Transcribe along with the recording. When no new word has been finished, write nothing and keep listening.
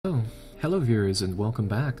Hello viewers and welcome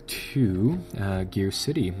back to Gear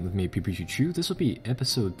City with me, PPChu. This will be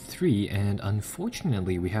episode 3 and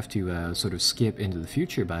unfortunately we have to sort of skip into the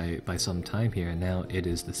future by some time here. Now it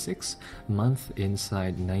is the 6th month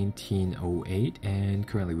inside 1908 and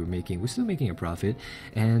currently we're still making a profit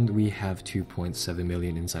and we have 2.7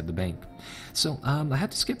 million inside the bank. So I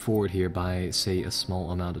had to skip forward here by say a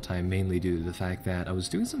small amount of time, mainly due to the fact that I was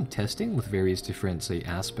doing some testing with various different say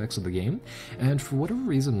aspects of the game, and for whatever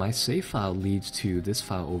reason my save file leads to this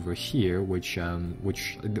file over here, which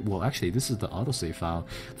well, actually this is the autosave file.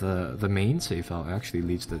 The main save file actually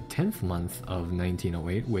leads to the 10th month of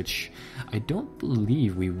 1908, which I don't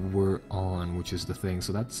believe we were on, which is the thing.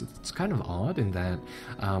 So it's kind of odd in that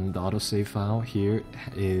the autosave file here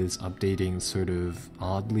is updating sort of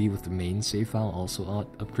oddly with the main save file also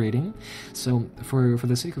upgrading. So for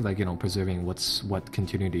the sake of, like, you know, preserving what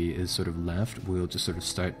continuity is sort of left, we'll just sort of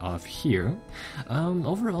start off here.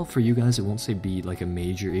 Overall for you guys, it won't say be like a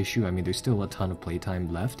major issue. I mean, there's still a ton of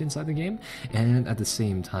playtime left inside the game, and at the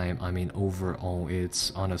same time, I mean, overall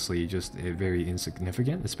it's honestly just very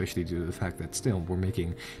insignificant, especially due to the fact that still we're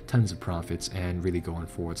making tons of profits and really going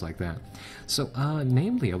forwards like that. So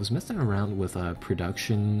namely, I was messing around with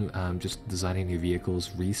production, just designing new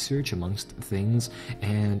vehicles, research amongst things,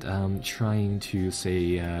 and trying to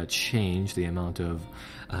say change the amount of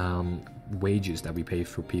wages that we pay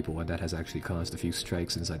for people, and that has actually caused a few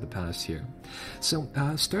strikes inside the past here. So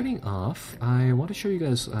starting off, I want to show you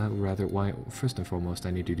guys rather why first and foremost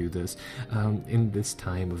I need to do this. In this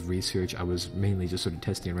time of research, I was mainly just sort of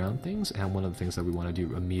testing around things, and one of the things that we want to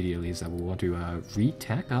do immediately is that we want to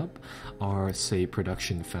re-tack up our say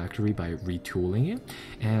production factory by retooling it,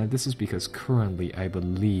 and this is because currently I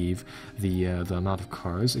believe the amount of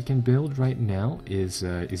cars it can build right now is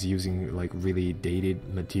using like really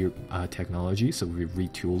dated material technology. So if we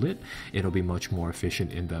retooled it, it'll be much more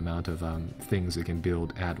efficient in the amount of things it can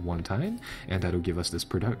build at one time, and that'll give us this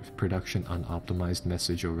production unoptimized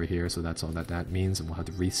message over here. So that's all that means, and we'll have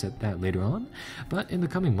to reset that later on. But in the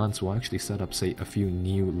coming months, we'll actually set up say a few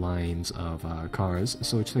new lines of cars,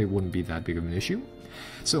 so it wouldn't be that big of an issue.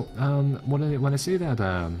 So when I say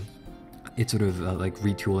that it's sort of like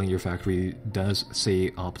retooling your factory does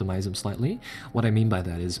say optimize them slightly, what I mean by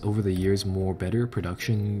that is over the years more better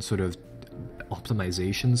production sort of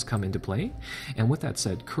optimizations come into play. And with that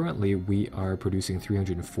said, currently we are producing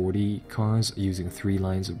 340 cars using 7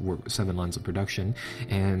 lines of production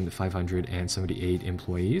and 578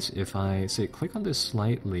 employees. If I say click on this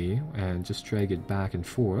slightly and just drag it back and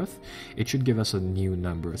forth, it should give us a new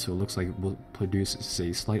number. So it looks like we'll produce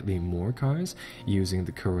say slightly more cars using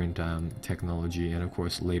the current technology, and of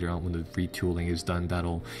course later on when the retooling is done,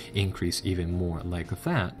 that'll increase even more like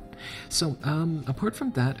that. So apart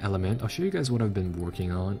from that element, I'll show you guys what I've been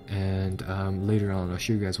working on, and later on I'll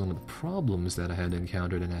show you guys one of the problems that I had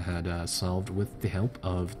encountered and I had solved with the help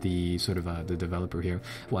of the sort of the developer here.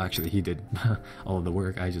 Well, actually he did all of the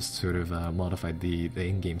work. I just sort of modified the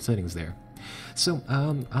in-game settings there. So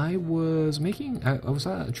I was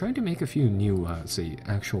trying to make a few new say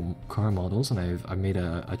actual car models, and I made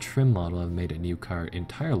a trim model. I've made a new car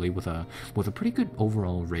entirely with a pretty good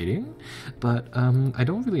overall rating, but I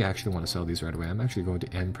don't really actually want to sell these right away. I'm actually going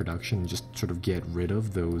to end production and just sort of get rid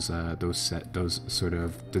of those sort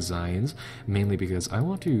of designs, mainly because I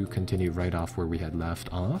want to continue right off where we had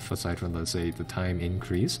left off, aside from, let's say, the time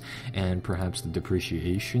increase and perhaps the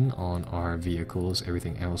depreciation on our vehicles.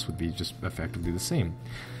 Everything else would be just effectively the same.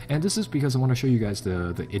 And this is because I want to show you guys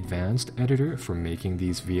the advanced editor for making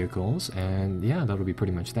these vehicles, and yeah, that'll be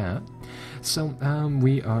pretty much that. So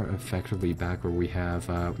we are effectively back where we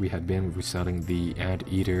had been reselling the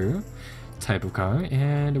Anteater type of car,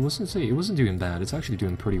 and it wasn't doing bad. It's actually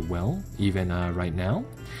doing pretty well even right now,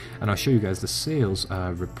 and I'll show you guys the sales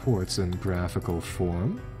reports in graphical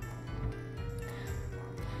form.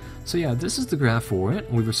 So yeah, this is the graph for it.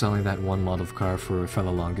 We were selling that one model of car for the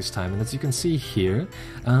longest time, and as you can see here,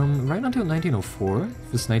 right until 1904,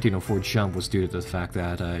 this 1904 jump was due to the fact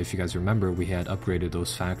that, if you guys remember, we had upgraded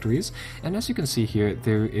those factories, and as you can see here,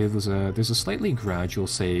 there's a slightly gradual,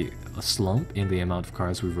 say, a slump in the amount of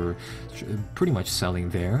cars we were pretty much selling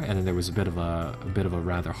there, and then there was a bit of a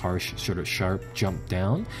rather harsh, sort of sharp jump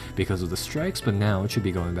down because of the strikes, but now it should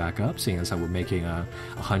be going back up, seeing as how we're making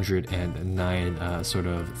 $109 sort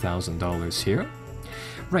of $1,000 here.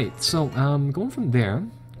 Right, so going from there,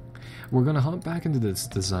 we're gonna hop back into this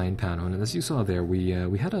design panel, and as you saw there,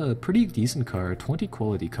 we had a pretty decent car, 20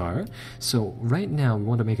 quality car. So right now we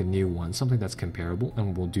want to make a new one, something that's comparable,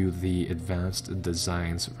 and we'll do the advanced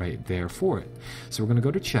designs right there for it. So we're gonna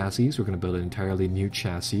go to chassis. We're gonna build an entirely new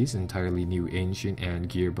chassis, entirely new engine and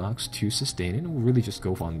gearbox to sustain it. And we'll really just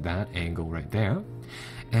go on that angle right there,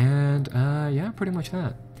 and yeah, pretty much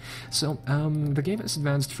that. So the game has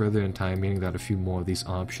advanced further in time, meaning that a few more of these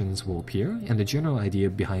options will appear, and the general idea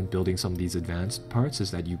behind building some of these advanced parts is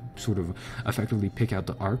that you sort of effectively pick out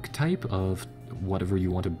the archetype of whatever you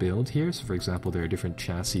want to build here. So for example, there are different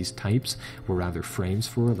chassis types, or rather frames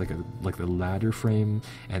for it, like the ladder frame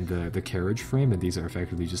and the carriage frame, and these are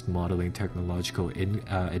effectively just modeling technological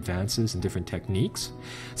advances and different techniques.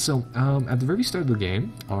 So at the very start of the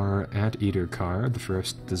game, our anteater car, the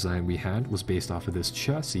first design we had, was based off of this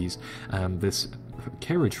chassis, this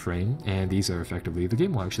carriage frame, and these are effectively, the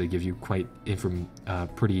game will actually give you quite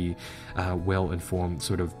pretty well informed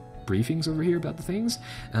sort of briefings over here about the things.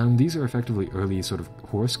 These are effectively early sort of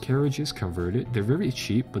horse carriages converted. They're very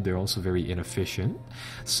cheap, but they're also very inefficient.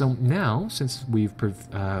 So now, since we've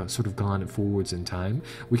sort of gone forwards in time,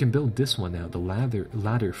 we can build this one now, the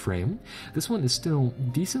ladder frame. This one is still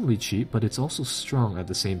decently cheap, but it's also strong at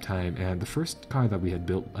the same time. And the first car that we had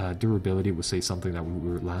built, durability was, say, something that we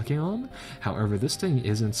were lacking on. However, this thing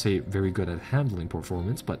isn't, say, very good at handling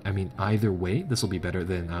performance, but I mean, either way, this will be better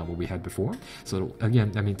than what we had before. So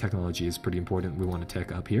again, I mean, technology is pretty important. We want to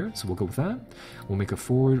tech up here, so we'll go with that. We'll make a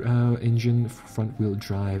forward engine, front wheel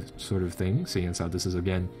drive sort of thing, seeing as how this is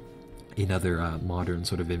again another modern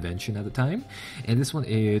sort of invention at the time. And this one,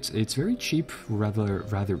 it's very cheap,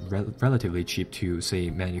 relatively cheap to,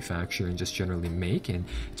 say, manufacture and just generally make, and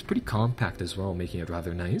it's pretty compact as well, making it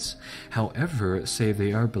rather nice. However, say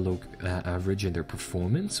they are below average in their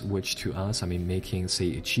performance, which to us, I mean, making,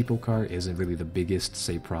 say, a cheapo car isn't really the biggest,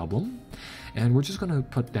 say, problem. And we're just going to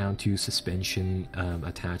put down to suspension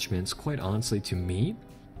attachments. Quite honestly, to me,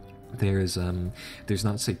 there's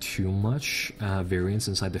not, say, too much variance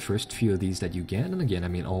inside the first few of these that you get. And again, I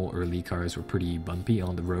mean, all early cars were pretty bumpy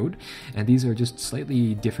on the road, and these are just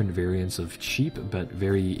slightly different variants of cheap but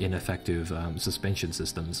very ineffective suspension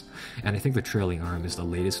systems. And I think the trailing arm is the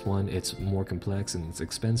latest one. It's more complex and it's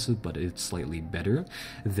expensive, but it's slightly better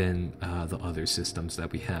than the other systems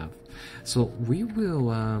that we have. So we will,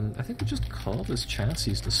 I think we'll just call this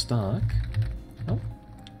chassis the stock. Oh,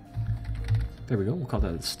 there we go, we'll call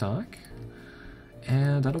that a stock.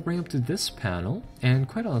 And that'll bring up to this panel. And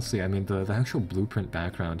quite honestly, I mean, the actual blueprint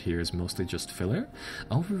background here is mostly just filler.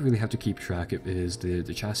 All we really have to keep track of is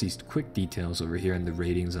the chassis quick details over here and the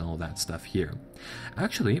ratings and all that stuff here.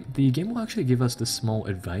 Actually, the game will actually give us this small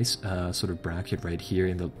advice sort of bracket right here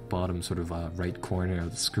in the bottom sort of right corner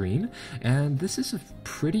of the screen. And this is a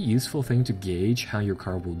pretty useful thing to gauge how your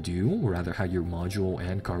car will do, or rather how your module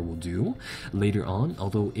and car will do later on,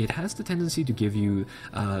 although it has the tendency to give you,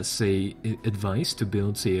 say, advice to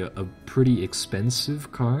build, say, a pretty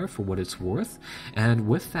expensive car for what it's worth. And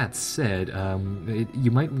with that said, you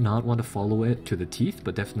might not want to follow it to the teeth,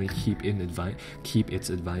 but definitely keep its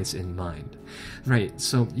advice in mind. Right,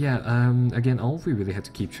 so yeah, again, all we really have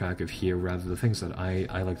to keep track of here, rather the things that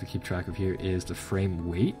I like to keep track of here, is the frame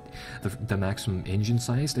weight, the maximum engine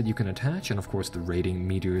size that you can attach, and of course the rating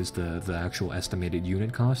meters, the actual estimated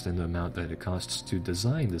unit cost, and the amount that it costs to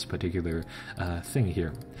design this particular thing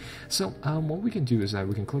here. So what we can do is that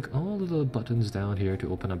we can click all of the buttons down here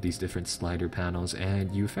to open up these different slider panels,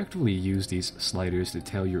 and you effectively use these sliders to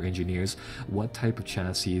tell your engineers what type of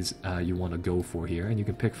chassis you want to go for here, and you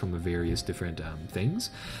can pick from the various different things.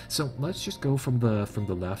 So let's just go from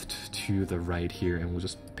the left to the right here, and we'll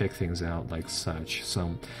just pick things out like such.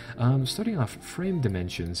 So starting off, frame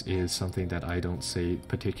dimensions is something that I don't, say,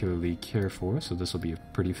 particularly care for, so this will be a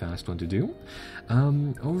pretty fast one to do.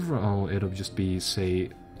 Overall, it'll just be, say,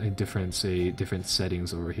 different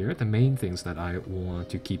settings over here. The main things that I want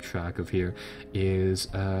to keep track of here is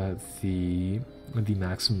the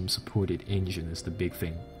maximum supported engine is the big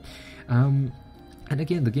thing. And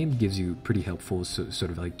again, the game gives you pretty helpful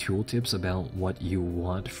sort of like tooltips about what you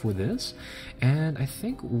want for this. And I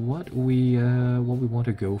think what we want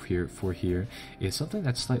to go for here is something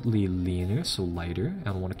that's slightly leaner, so lighter.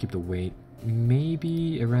 I want to keep the weight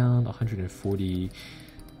maybe around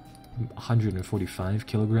 145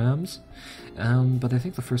 kilograms. But I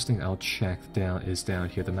think the first thing I'll check is down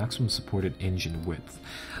here, the maximum supported engine width.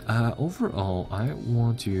 Overall, I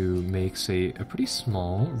want to make, say, a pretty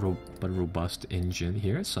small but robust engine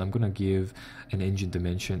here, so I'm gonna give an engine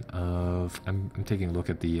dimension of, I'm taking a look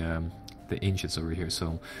at the inches over here,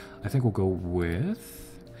 so I think we'll go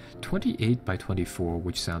with 28 by 24,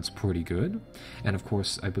 which sounds pretty good. And of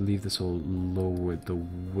course, I believe this will lower the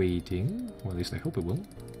weighting, or at least I hope it will.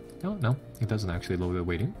 No, it doesn't actually lower the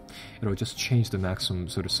weighting. It'll just change the maximum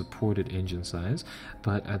sort of supported engine size,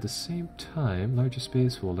 but at the same time, larger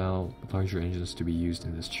space will allow larger engines to be used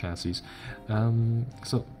in this chassis.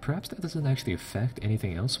 So perhaps that doesn't actually affect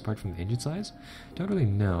anything else apart from the engine size? Don't really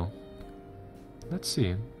know. Let's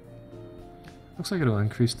see. Looks like it'll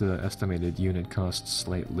increase the estimated unit cost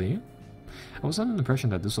slightly. I was under the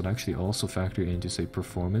impression that this would actually also factor into, say,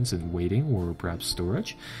 performance and weighting or perhaps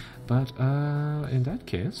storage, but in that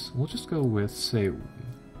case, we'll just go with, say,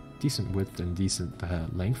 decent width and decent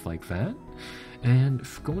length like that. And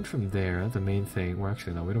going from there, the main thing, well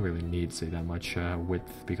actually no, we don't really need, say, that much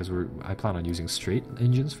width because I plan on using straight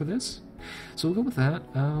engines for this. So we'll go with that.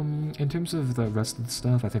 In terms of the rest of the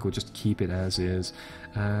stuff, I think we'll just keep it as is.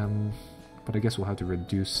 But I guess we'll have to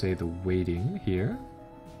reduce, say, the weighting here.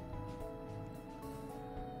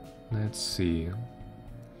 Let's see.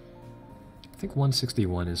 I think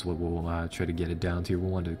 161 is what we'll try to get it down to.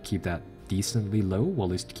 We'll want to keep that decently low, while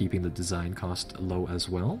at least keeping the design cost low as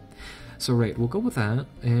well. So right, we'll go with that,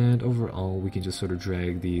 and overall we can just sort of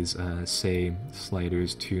drag these, say,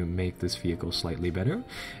 sliders to make this vehicle slightly better.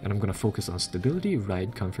 And I'm going to focus on stability,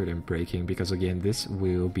 ride comfort, and braking, because again, this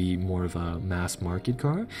will be more of a mass market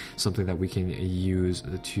car, something that we can use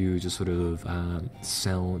to just sort of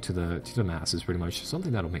sell to the masses, pretty much,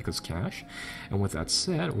 something that'll make us cash. And with that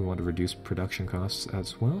said, we want to reduce production costs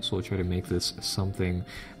as well, so we'll try to make this something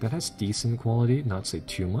that has decent quality, not say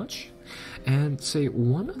too much. And say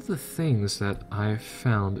one of the things that I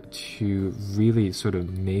found to really sort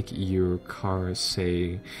of make your car,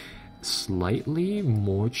 say, slightly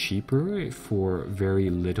more cheaper for very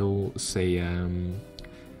little, say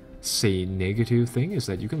negative thing, is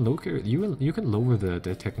that you can lower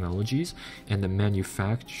the technologies and the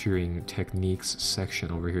manufacturing techniques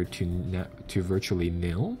section over here to virtually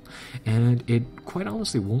nil, and it quite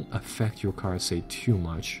honestly won't affect your car, say, too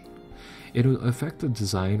much. It'll affect the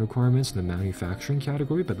design requirements in the manufacturing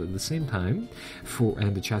category, but at the same time,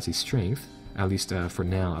 and the chassis strength, at least for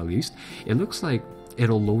now at least, it looks like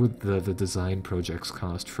it'll lower the design project's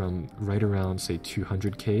cost from right around, say,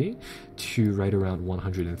 200k to right around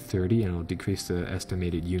 130, and it'll decrease the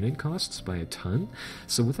estimated unit costs by a ton.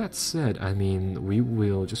 So with that said, I mean, we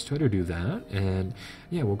will just try to do that, and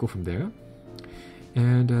yeah, we'll go from there.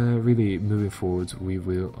 And really, moving forwards, we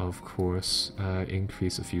will, of course,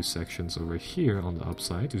 increase a few sections over here on the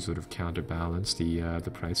upside to sort of counterbalance the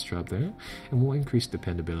price drop there. And we'll increase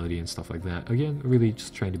dependability and stuff like that. Again, really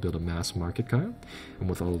just trying to build a mass market car. And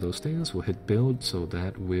with all of those things, we'll hit build, so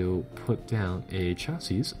that will put down a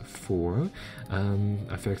chassis for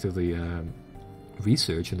effectively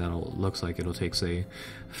research, and that'll looks like it'll take, say,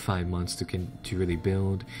 5 months to really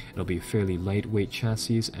build. It'll be a fairly lightweight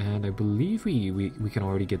chassis, and I believe we can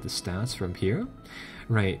already get the stats from here.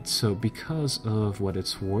 Right, so because of what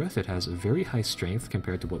it's worth, it has a very high strength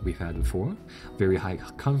compared to what we've had before, very high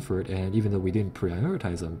comfort, and even though we didn't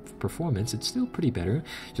prioritize on performance, it's still pretty better,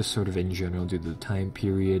 just sort of in general due to the time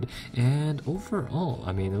period. And overall,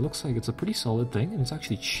 I mean, it looks like it's a pretty solid thing, and it's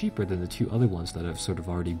actually cheaper than the two other ones that I've sort of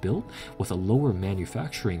already built, with a lower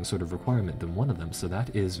manufacturing sort of requirement than one of them, so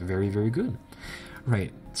that is very, very good.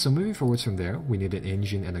 Right, so moving forwards from there, we need an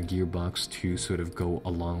engine and a gearbox to sort of go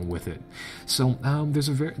along with it. So there's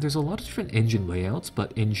a lot of different engine layouts,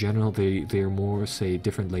 but in general they're more, say,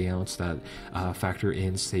 different layouts that factor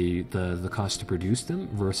in, say, the cost to produce them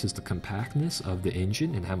versus the compactness of the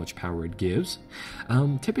engine and how much power it gives.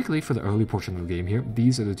 Typically for the early portion of the game here,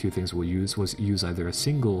 these are the two things we'll use either a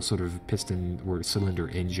single sort of piston or cylinder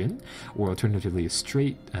engine, or alternatively a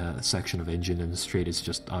straight section of engine, and straight is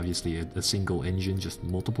just obviously a single engine just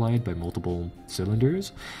multiplied by multiple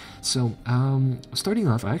cylinders. So starting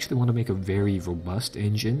off, I actually want to make a very robust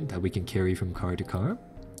engine that we can carry from car to car,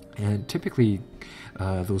 and typically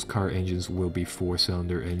those car engines will be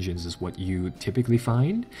 4-cylinder engines is what you typically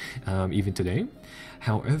find even today.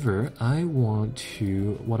 However, what I want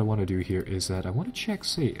to do here is that I want to check,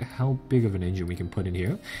 say, how big of an engine we can put in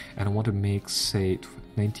here, and I want to make, say,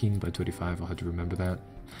 19 by 25, I'll have to remember that.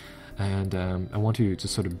 And I want to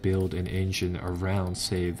just sort of build an engine around,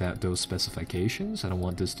 say, those specifications. I don't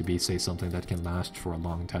want this to be, say, something that can last for a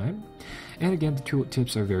long time. And again, the tool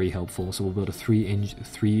tips are very helpful. So we'll build a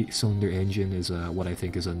 3-cylinder engine is what I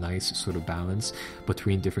think is a nice sort of balance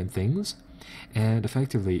between different things. And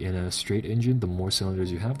effectively, in a straight engine, the more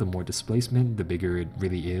cylinders you have, the more displacement, the bigger it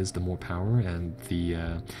really is, the more power, and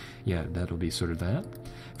yeah, that'll be sort of that.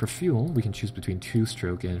 For fuel, we can choose between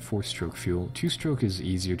 2-stroke and 4-stroke fuel. 2-stroke is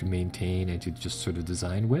easier to maintain and to just sort of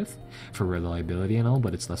design with for reliability and all,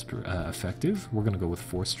 but it's less effective. We're going to go with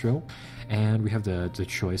 4-stroke, and we have the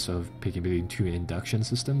choice of picking between 2 induction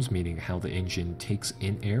systems, meaning how the engine takes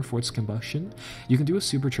in air for its combustion. You can do a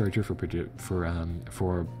supercharger for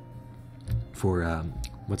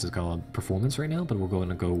what's it called, performance right now, but we're going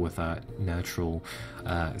to go with a natural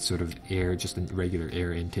sort of air, just a regular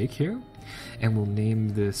air intake here, and we'll name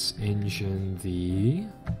this engine the,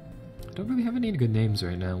 I don't really have any good names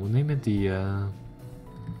right now. We'll name it the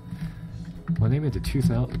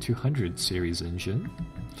 200 series engine,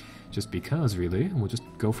 just because, really, and we'll just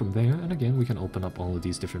go from there. And again, we can open up all of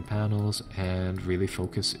these different panels and really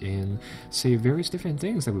focus in, say, various different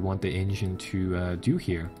things that we want the engine to do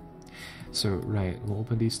here. So, right, we'll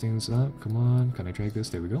open these things up. Come on, can I drag this?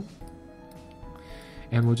 There we go.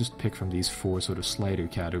 And we'll just pick from these 4 sort of slider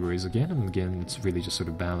categories again, and again, it's really just sort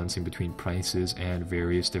of balancing between prices and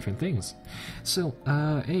various different things. So,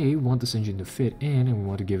 we want this engine to fit in, and we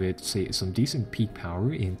want to give it, say, some decent peak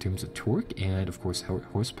power in terms of torque, and of course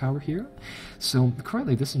horsepower here. So,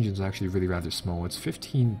 currently this engine is actually really rather small. It's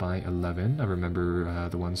 15 by 11. I remember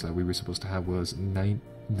the ones that we were supposed to have was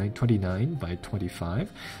 29 by 25,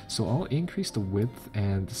 so I'll increase the width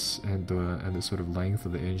and the sort of length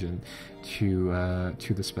of the engine to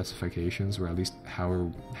the specifications, or at least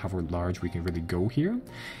however large we can really go here.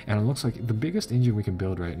 And it looks like the biggest engine we can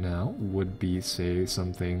build right now would be, say,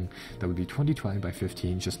 something that would be 25 by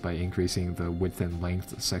 15, just by increasing the width and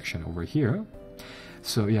length section over here.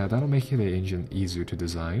 So yeah, that'll make the engine easier to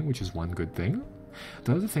design, which is one good thing.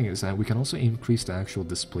 The other thing is that we can also increase the actual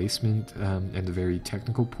displacement and the very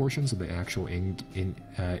technical portions of the actual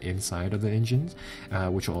inside of the engine,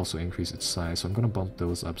 which will also increase its size. So I'm going to bump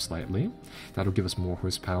those up slightly. That'll give us more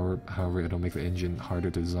horsepower. However, it'll make the engine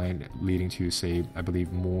harder to design, leading to, say, I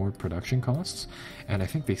believe, more production costs. And I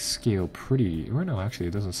think they scale pretty, or no, actually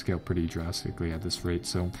it doesn't scale pretty drastically at this rate.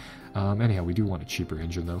 So anyhow, we do want a cheaper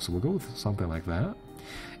engine though, so we'll go with something like that.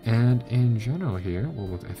 And in general here,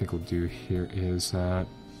 what I think we'll do here is I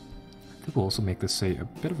think we'll also make this, say, a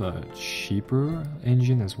bit of a cheaper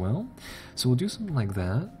engine as well. So we'll do something like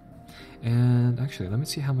that. And actually, let me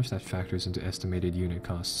see how much that factors into estimated unit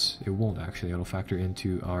costs. It won't actually, it'll factor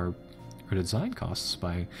into our design costs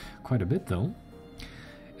by quite a bit though.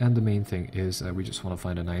 And the main thing is that we just want to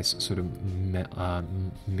find a nice sort of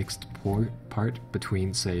mixed part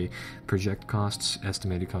between, say, project costs,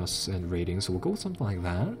 estimated costs, and ratings. So we'll go with something like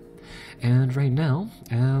that. And right now,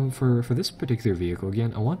 for this particular vehicle,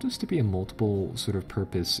 again, I want this to be a multiple sort of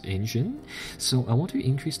purpose engine. So I want to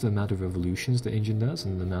increase the amount of revolutions the engine does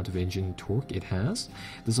and the amount of engine torque it has.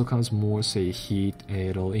 This will cause more, say, heat.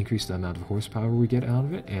 It'll increase the amount of horsepower we get out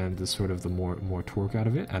of it, and the sort of the more torque out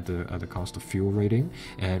of it at the cost of fuel rating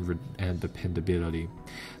and dependability.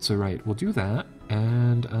 So right, we'll do that.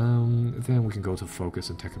 And then we can go to focus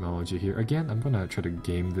and technology here. Again, I'm going to try to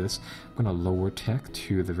game this. I'm going to lower tech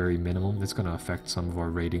to the very minimum. It's going to affect some of our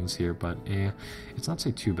ratings here, but it's not,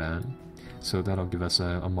 say, too bad. So that'll give us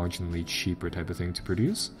a marginally cheaper type of thing to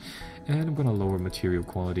produce. And I'm going to lower material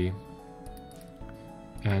quality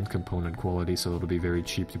and component quality, so it'll be very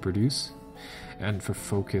cheap to produce. And for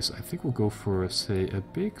focus, I think we'll go for, say, a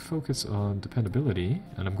big focus on dependability,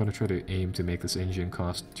 and I'm going to try to aim to make this engine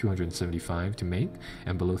cost $275 to make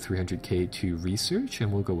and below $300K to research,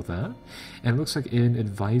 and we'll go with that. And it looks like in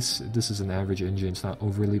advice, this is an average engine. It's not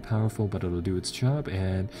overly powerful, but it'll do its job,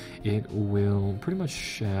 and it will pretty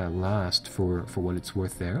much last for what it's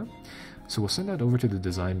worth there. So we'll send that over to the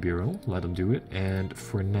design bureau, let them do it, and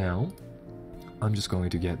for now, I'm just going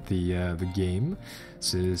to get the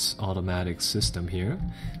game's automatic system here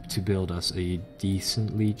to build us a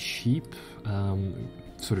decently cheap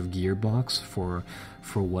sort of gearbox for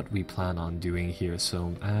what we plan on doing here.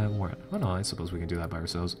 So, oh no, I suppose we can do that by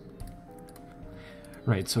ourselves.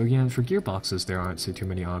 Right, so again, for gearboxes, there aren't, say, too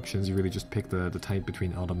many options. You really just pick the type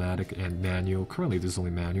between automatic and manual. Currently, there's only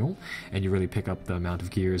manual, and you really pick up the amount of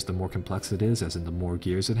gears. The more complex it is, as in the more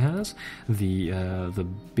gears it has, the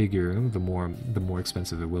bigger, the more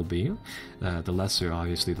expensive it will be. The lesser,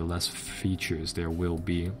 obviously, the less features there will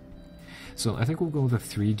be. So I think we'll go with a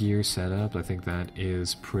 3-gear setup. I think that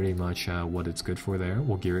is pretty much what it's good for there.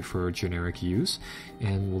 We'll gear it for generic use,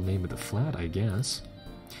 and we'll name it the flat, I guess.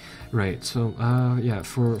 Right, so yeah,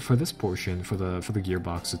 for this portion, for the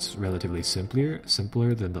gearbox, it's relatively simpler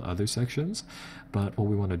than the other sections. But what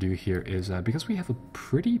we want to do here is because we have a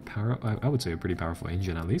pretty I would say a pretty powerful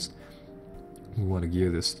engine at least, we want to gear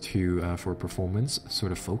this to for performance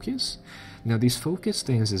sort of focus. Now these focus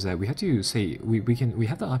things is that we have to say we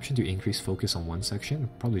have the option to increase focus on one section.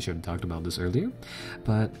 Probably should have talked about this earlier,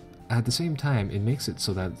 but at the same time, it makes it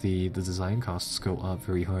so that the design costs go up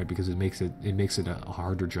very hard, because it makes it a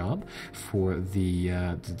harder job for the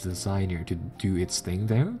designer to do its thing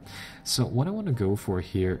there. So what I want to go for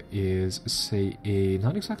here is, say, a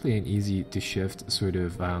not exactly an easy to shift sort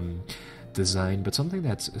of design, but something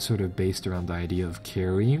that's sort of based around the idea of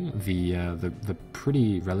carrying the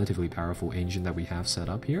pretty relatively powerful engine that we have set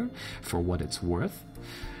up here for what it's worth.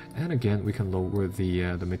 And again, we can lower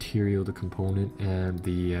the material, the component, and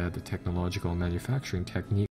the technological manufacturing technique